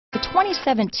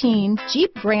2017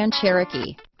 Jeep Grand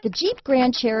Cherokee. The Jeep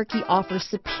Grand Cherokee offers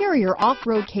superior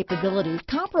off-road capabilities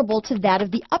comparable to that of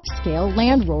the upscale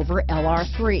Land Rover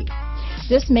LR3.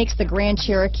 This makes the Grand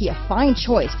Cherokee a fine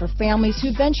choice for families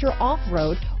who venture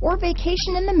off-road or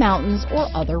vacation in the mountains or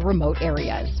other remote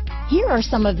areas. Here are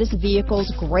some of this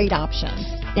vehicle's great options: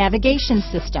 navigation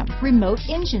system, remote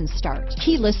engine start,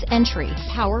 keyless entry,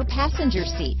 power passenger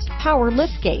seat, power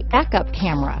liftgate, backup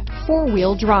camera,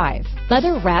 four-wheel drive,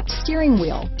 leather-wrapped steering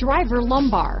wheel, driver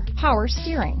lumbar, power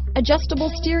steering, adjustable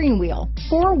steering wheel,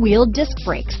 four-wheel disc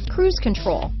brakes, cruise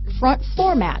control, front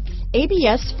floor mats,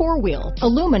 ABS four-wheel,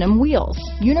 aluminum wheels,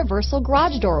 universal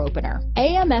garage door opener,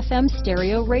 AM/FM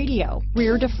stereo radio,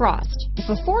 rear defrost. If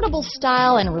affordable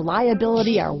style and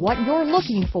reliability are what you're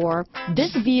looking for,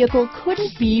 this vehicle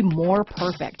couldn't be more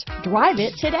perfect. Drive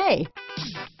it today.